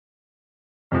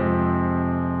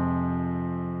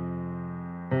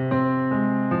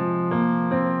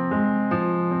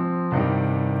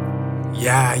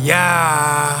Yeah,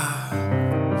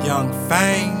 young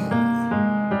fame.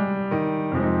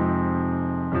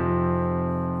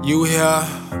 You here,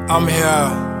 I'm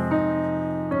here.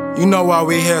 You know why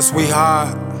we here,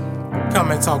 sweetheart.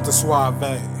 Come and talk to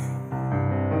Suave.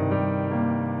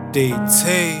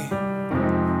 DT.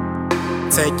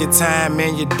 Take your time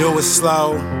and you do it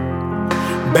slow.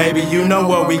 Baby, you know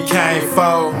what we came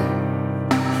for.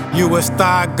 You a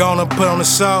star, gonna put on the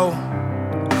show.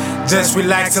 Just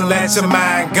relax and let your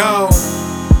mind go.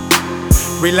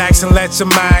 Relax and let your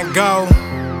mind go.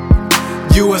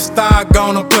 You a star,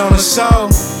 gonna put on the show.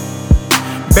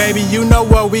 Baby, you know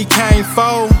what we came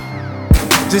for.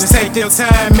 Just take your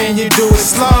time and you do it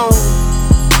slow.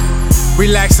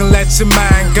 Relax and let your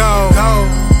mind go.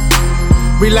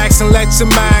 Relax and let your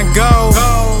mind go.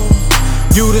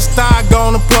 You the star,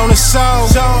 gonna put on the show.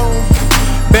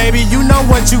 Baby, you know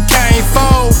what you came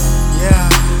for.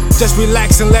 Just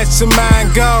relax and let your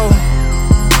mind go.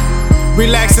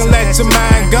 Relax and let your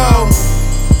mind go.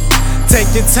 Take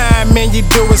your time and you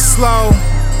do it slow.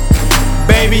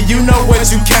 Baby, you know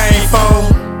what you came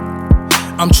for.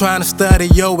 I'm trying to study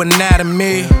your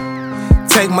anatomy.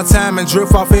 Take my time and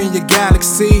drift off in your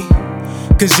galaxy.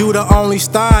 Cause you the only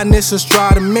star in this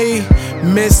astronomy.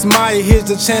 Miss Maya, here's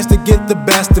the chance to get the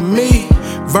best of me.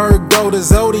 Virgo, the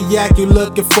zodiac, you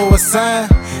looking for a sign.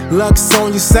 Luck's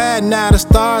on your side, now the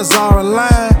stars are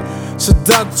aligned.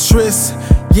 Seductress,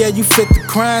 yeah, you fit the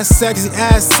crime. Sexy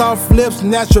ass, soft lips,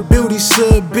 natural beauty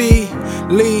should be.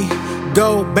 Lee,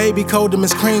 go, baby, cold them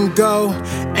as cream go.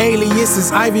 Alias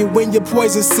is Ivy when your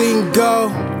poison scene go.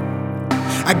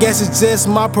 I guess it's just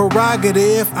my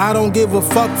prerogative. I don't give a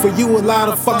fuck for you, a lot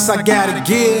of fucks I gotta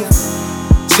give.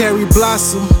 Cherry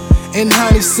blossom and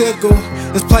honeysuckle.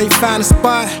 Let's play find a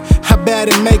spot, I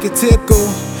better make it tickle.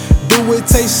 Do it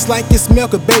taste like it's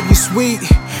milk or baby sweet.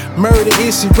 Murder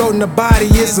is she wrote in the body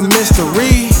is a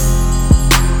mystery.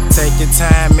 Take your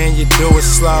time and you do it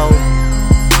slow.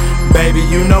 Baby,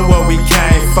 you know what we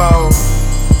came for.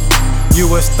 You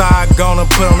a star, gonna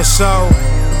put on the show.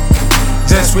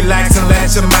 Just relax and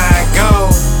let your mind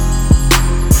go.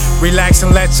 Relax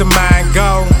and let your mind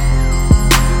go.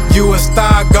 You a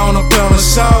star, gonna put on the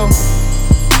show.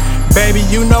 Baby,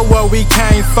 you know what we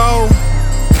came for.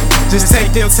 Just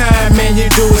take your time and you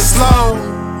do it slow.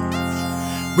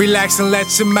 Relax and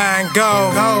let your mind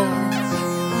go.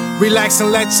 Relax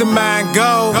and let your mind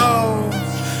go.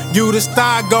 You the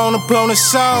star, gonna put on the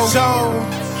show.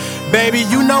 Baby,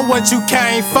 you know what you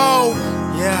came for.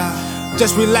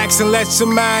 Just relax and let your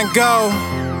mind go.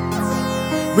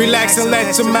 Relax and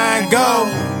let your mind go.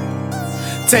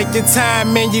 Take your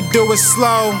time and you do it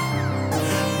slow.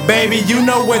 Baby, you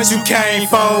know what you came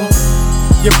for.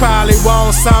 You probably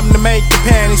want something to make your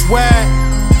panties wet.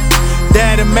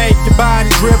 That'll make your body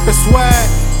drip and sweat.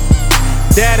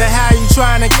 That'll how you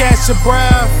tryna catch your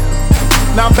breath.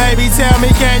 Now baby, tell me,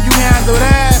 can you handle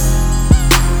that?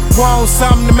 Want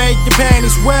something to make your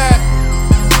panties wet.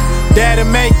 That'll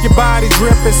make your body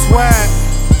drip and sweat.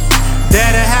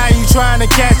 That'll how you tryna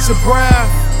catch your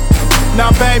breath. Now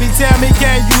baby, tell me,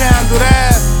 can you handle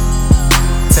that?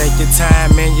 Take your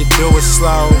time and you do it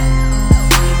slow.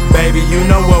 Baby, you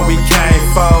know what we came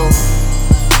for.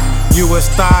 You a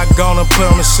star, gonna put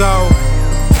on the show.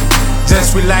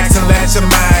 Just relax and let your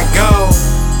mind go.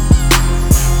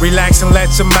 Relax and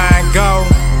let your mind go.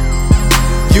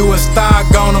 You a star,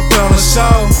 gonna put on the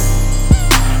show.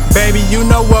 Baby, you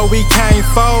know what we came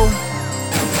for.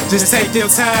 Just take your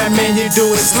time and you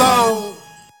do it slow.